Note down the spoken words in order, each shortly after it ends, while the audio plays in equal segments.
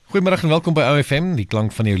Goeiemiddag en welkom by OFM, die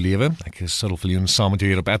klank van jou lewe. Ek is Cyril Viljoen saam met jou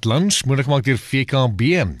hier op @lunch, moontlik gemaak deur VKB.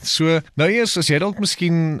 So, nou eers, as jy dalk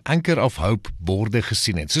miskien anker of hoop borde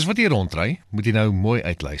gesien het, soos wat jy rondry, moet jy nou mooi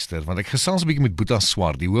uitluister, want ek gesels 'n bietjie met Boeta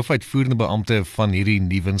Swart, die hoof-uitvoerende beampte van hierdie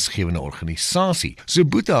nie-winsgewende organisasie. So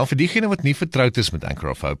Boeta, vir diegene wat nie vertroud is met anker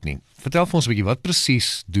of hoop nie, vertel vir ons 'n bietjie, wat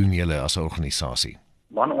presies doen julle as 'n organisasie?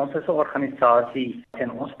 Want ons is 'n organisasie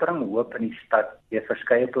en ons bring hoop in die stad deur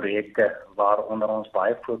verskeie projekte waaronder ons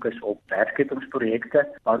baie fokus op werkskepingsprojekte,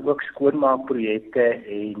 maar ook skoonmaakprojekte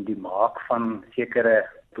en die maak van sekere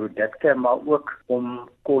produkte, maar ook om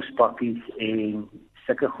kospakkies en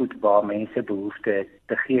sulke goed waar mense behoefte het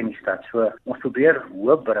te gee in die stad. So ons probeer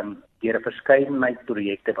hoop bring deur 'n verskeidenheid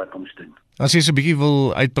projekte wat ons doen. As jy so 'n bietjie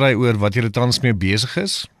wil uitbrei oor wat julle tans mee besig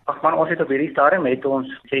is? Ag man, ons het op hierdie stadium met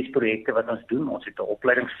ons 6 projekte wat ons doen. Ons het 'n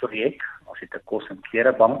opleidingsprojek, ons het 'n kos en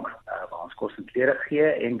klerebank waar ons kos en klere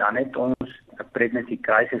gee, en dan het ons 'n pregnancy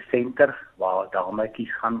crisis center waar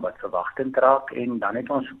dametjies gaan wat verwagtend raak, en dan het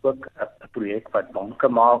ons ook 'n projek wat banke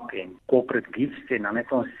maak en corporate gifts, en dan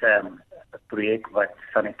het ons 'n projek wat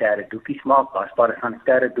sanitêre doekies maak, wasbare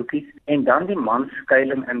sanitêre doekies, en dan die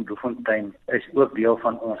mansskuiling in Bloemfontein is ook deel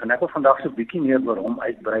van ons. En ek wil vandag so 'n bietjie meer oor hom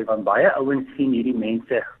uitbrei, want baie ouens sien hierdie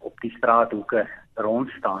mense op die straathoeke rond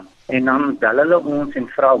staan. En dan bel hulle ons en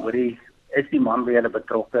vra, hoorie, is die man by julle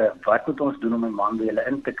betrokke? Wat moet ons doen om 'n man by julle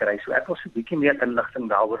in te kry? So ek wil so 'n bietjie meer inligting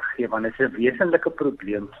daaroor gee, want dit is 'n wesenlike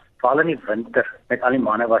probleem, veral in die winter met al die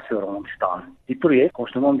manne wat so rond staan. Die projek,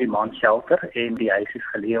 ons noem hom die man shelter, en die huis is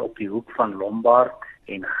geleë op die hoek van Lombard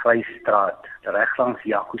en Grysstraat, reg langs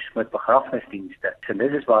Jaco Smit begrafnisdienste. So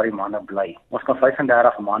dit is waar die manne bly. Ons kan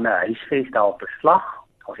 35 manne huisves daar op beslag.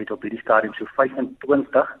 Ons het op hierdie stadium so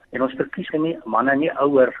 25, en ons verkies nie manne nie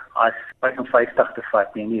ouer as 55 te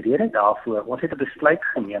vat nie. En die rede daarvoor, ons het 'n besluit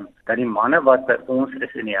geneem dat die manne wat by ons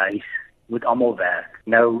is in die huis moet almal werk.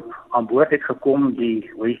 Nou, aan boord het gekom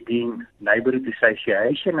die West Dean Neighborhood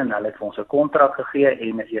Association, en hulle het vir ons 'n kontrak gegee,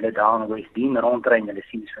 en as julle daar in West Dean rondry en julle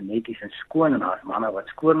sien so netjies en skoon, en daar's manne wat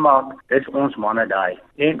skoon maak, dis ons manne daai.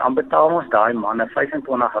 En dan betaal ons daai manne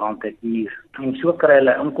R25 per uur, en so kry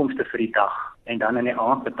hulle inkomste vir die dag. En dan in die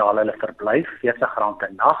aand betaal hulle verblyf R40 per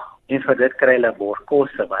nag, en vir dit kry hulle 'n bord kos,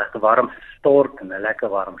 'n warm stort en 'n lekker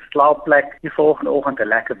warm slaapplek. Die volgende oggend 'n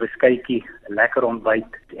lekker beskuitjie, 'n lekker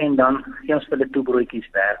ontbyt, en dan gee ons vir hulle toebroodjies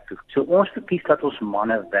werk toe. So ons verkies dat ons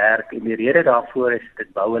manne werk, en die rede daarvoor is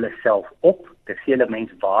dit bou hulle self op. Dit gee hulle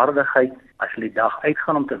menswaardigheid as hulle die dag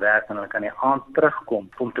uitgaan om te werk, en hulle kan die aand terugkom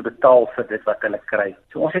om te betaal vir dit wat hulle kry.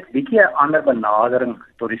 So ons het 'n bietjie 'n ander benadering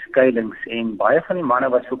tot die skuilings, en baie van die manne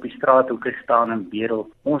wat so op die straathoeke staan en bedel,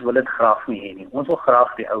 ons wil dit graag nie hê nie. Ons wil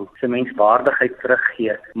graag die ou se menswaardigheid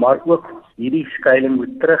teruggee, maar ook hierdie skuiling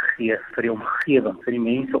moet teruggee vir die omgewing, vir die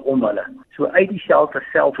mense om hulle. So uit die shelter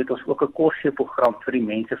self het ons ook 'n kosgee-program vir die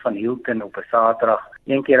mense van Hilton op 'n Saterdag.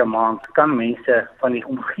 Een keer 'n maand kan mense van die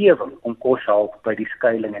omgewing om kos haal by die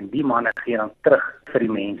skuiling, en die manne gee dan terug vir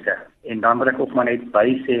die mense. En dan wil ek ook maar net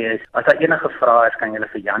by sê is, as daar enige vrae is, kan julle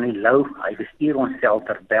vir Janie Lou, hy bestuur ons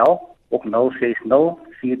shelter, bel op 060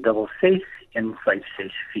 466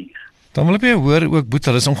 1564. Dan wil ek by jou hoor ook,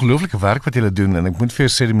 Boeta, dit is ongelooflike werk wat julle doen, en ek moet vir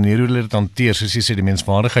jou sê, die manier hoe julle dit hanteer, soos jy sê, die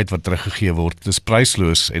menswaardigheid wat teruggegee word, dis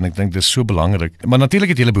prysloos, en ek dink dis so belangrik. Maar natuurlik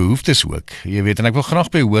het julle behoeftes ook, jy weet, en ek wil graag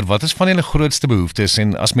by jou hoor, wat is van julle grootste behoeftes,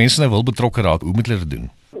 en as mense nou wil betrokke raak, hoe moet hulle dit doen?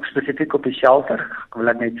 Spesifiek op die shelter, wil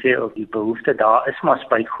ek net sê, of die behoefte daar is maar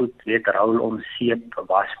spuitgoed, weet, rol om seep,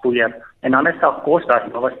 waspoeier, en dan is daar kos, daar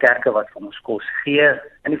is nog kerke wat vir ons kos gee,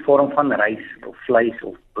 in die vorm van rys, of vleis,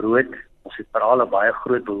 of brood. Ons het veral 'n baie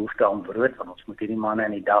groot behoefte aan brood, want ons moet hierdie manne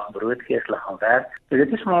in die dag brood gee as hulle gaan werk. So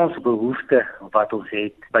dit is maar ons behoefte wat ons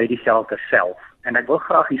het by die shelter self. En ek wil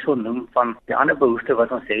graag hierso noem van die ander behoefte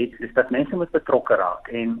wat ons het, is dat mense moet betrokke raak.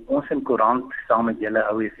 En ons in Koerant, saam met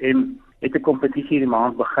julle OFM, het 'n kompetisie hierdie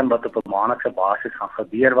maand begin wat op 'n maandagse basis gaan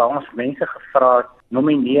gebeur, waar ons mense gevra het,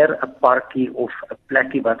 nomineer 'n parkie of 'n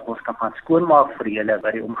plekkie wat ons kan gaan skoonmaak vir julle,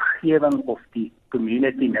 wat die omgewing of die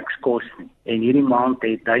community niks kos nie. En hierdie maand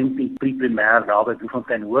het Duimpie pre-primêr daar by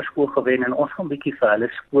Bloemfontein Hoërskool gewen, en ons gaan 'n bietjie vir hulle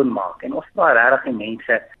skoonmaak. En ons vra regtig die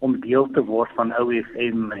mense om deel te word van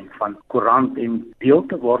OFM en van Koerant, en deel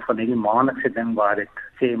te word van hierdie maandagse ding waar dit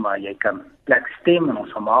sê maar jy kan plek stem, en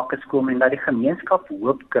ons gaan maak dit skoon, en dat die gemeenskap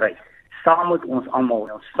hoop kry. Saam met ons almal,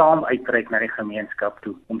 ons saam uitreik na die gemeenskap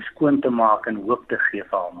toe om skoon te maak en hoop te gee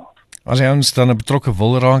vir almal. As jy ons dan 'n betrokke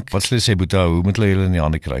wil raak, wat sê jy, Boeta, hoe moet hulle julle in die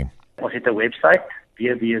hande kry? Ons het 'n webwerf,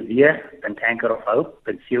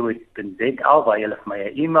 www.anchorofhope.co.za, waar jy vir my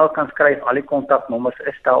 'n e-mail kan skryf. Al die kontaknommers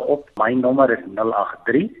is daar op. My nommer is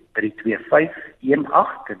 083 325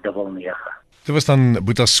 1899. Dit was dan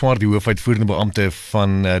Boeta Swart, die hoof-uitvoerende beampte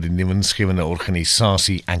van die nie-winsgewende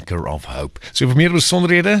organisasie Anchor of Hope. So vir meer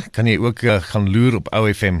besonderhede kan jy ook gaan loer op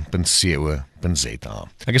ofm.co.za.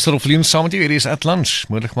 Ek is Cyril Viljoen saam met jou, hierdie is @lunch,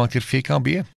 moontlik gemaak deur VKB.